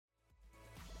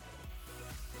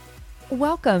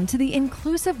Welcome to the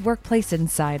Inclusive Workplace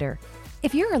Insider.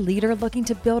 If you're a leader looking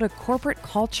to build a corporate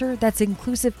culture that's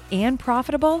inclusive and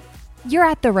profitable, you're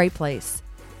at the right place.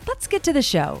 Let's get to the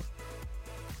show.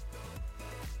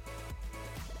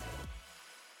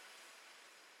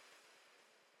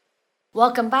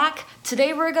 Welcome back.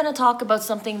 Today we're going to talk about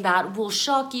something that will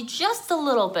shock you just a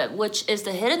little bit, which is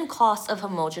the hidden cost of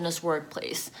homogenous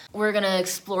workplace. We're going to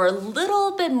explore a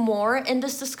little bit more in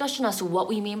this discussion as to what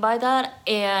we mean by that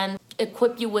and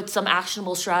equip you with some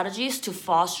actionable strategies to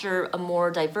foster a more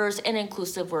diverse and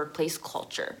inclusive workplace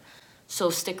culture.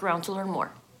 So stick around to learn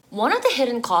more. One of the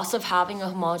hidden costs of having a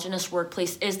homogenous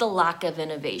workplace is the lack of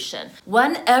innovation.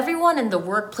 When everyone in the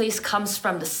workplace comes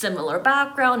from the similar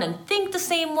background and think the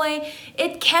same way,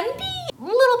 it can be a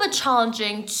little bit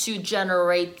challenging to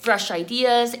generate fresh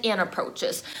ideas and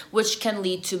approaches, which can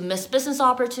lead to missed business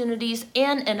opportunities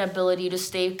and inability to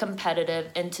stay competitive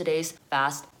in today's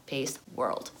fast-paced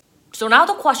world. So now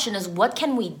the question is, what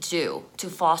can we do to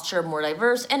foster a more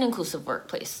diverse and inclusive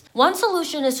workplace? One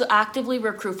solution is to actively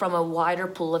recruit from a wider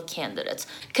pool of candidates.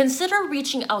 Consider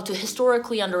reaching out to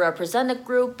historically underrepresented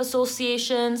group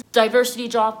associations, diversity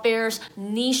job fairs,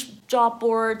 niche job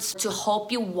boards to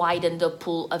help you widen the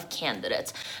pool of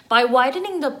candidates. By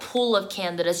widening the pool of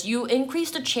candidates, you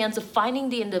increase the chance of finding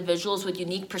the individuals with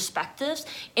unique perspectives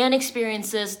and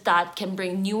experiences that can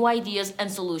bring new ideas and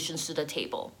solutions to the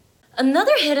table.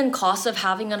 Another hidden cost of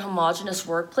having an homogenous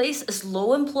workplace is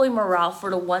low employee morale for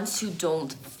the ones who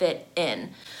don't fit in.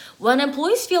 When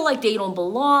employees feel like they don't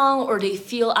belong or they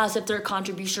feel as if their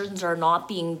contributions are not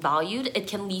being valued, it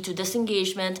can lead to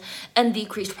disengagement and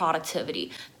decreased productivity.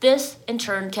 This, in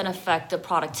turn, can affect the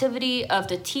productivity of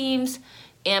the teams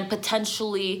and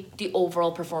potentially the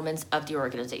overall performance of the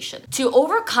organization. To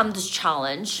overcome this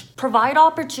challenge, provide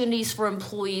opportunities for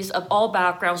employees of all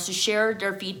backgrounds to share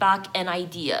their feedback and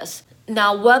ideas.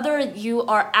 Now, whether you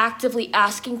are actively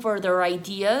asking for their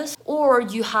ideas or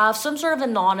you have some sort of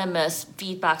anonymous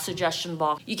feedback suggestion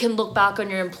box, you can look back on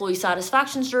your employee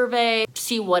satisfaction survey,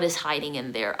 see what is hiding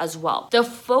in there as well. The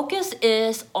focus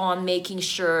is on making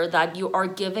sure that you are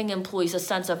giving employees a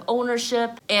sense of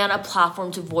ownership and a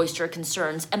platform to voice their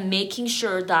concerns and making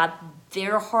sure that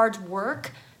their hard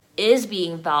work is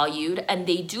being valued and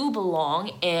they do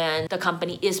belong and the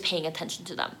company is paying attention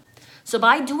to them. So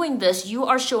by doing this, you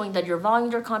are showing that you're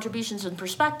valuing their contributions and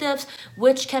perspectives,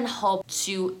 which can help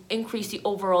to increase the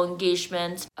overall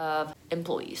engagement of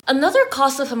employees. Another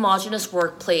cost of homogenous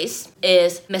workplace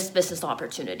is missed business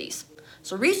opportunities.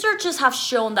 So researchers have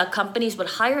shown that companies with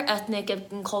higher ethnic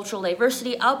and cultural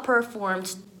diversity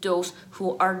outperformed those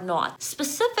who are not.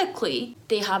 Specifically,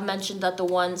 they have mentioned that the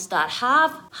ones that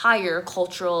have higher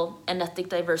cultural and ethnic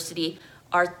diversity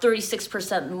are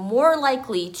 36% more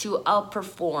likely to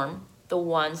outperform the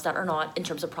ones that are not in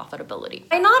terms of profitability.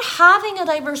 By not having a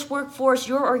diverse workforce,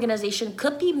 your organization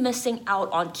could be missing out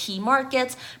on key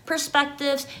markets,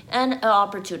 perspectives, and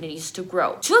opportunities to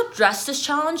grow. To address this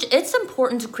challenge, it's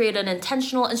important to create an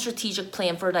intentional and strategic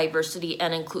plan for diversity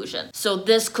and inclusion. So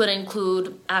this could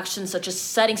include actions such as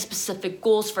setting specific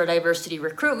goals for diversity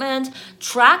recruitment,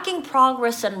 tracking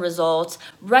progress and results,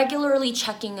 regularly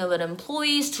checking in with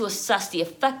employees to assess the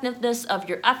effectiveness of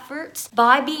your efforts.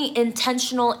 By being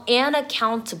intentional and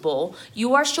accountable,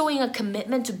 you are showing a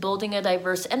commitment to building a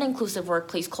diverse and inclusive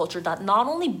workplace culture that not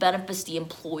only benefits the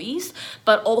employees,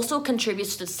 but also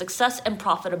contributes to the success and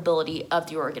profitability of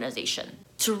the organization.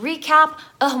 To recap,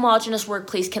 a homogenous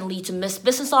workplace can lead to missed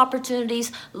business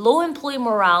opportunities, low employee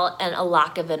morale, and a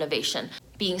lack of innovation.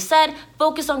 Being said,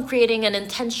 focus on creating an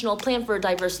intentional plan for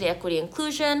diversity, equity,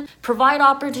 inclusion, provide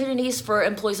opportunities for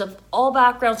employees of all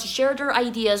backgrounds to share their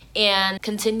ideas, and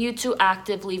continue to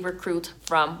actively recruit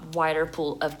from a wider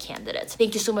pool of candidates.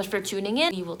 Thank you so much for tuning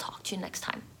in. We will talk to you next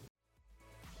time.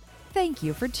 Thank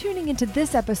you for tuning into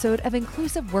this episode of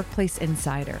Inclusive Workplace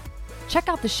Insider. Check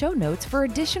out the show notes for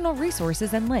additional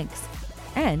resources and links.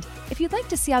 And if you'd like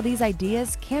to see how these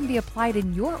ideas can be applied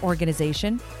in your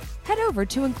organization, head over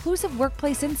to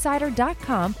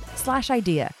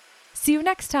inclusiveworkplaceinsider.com/idea. See you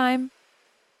next time.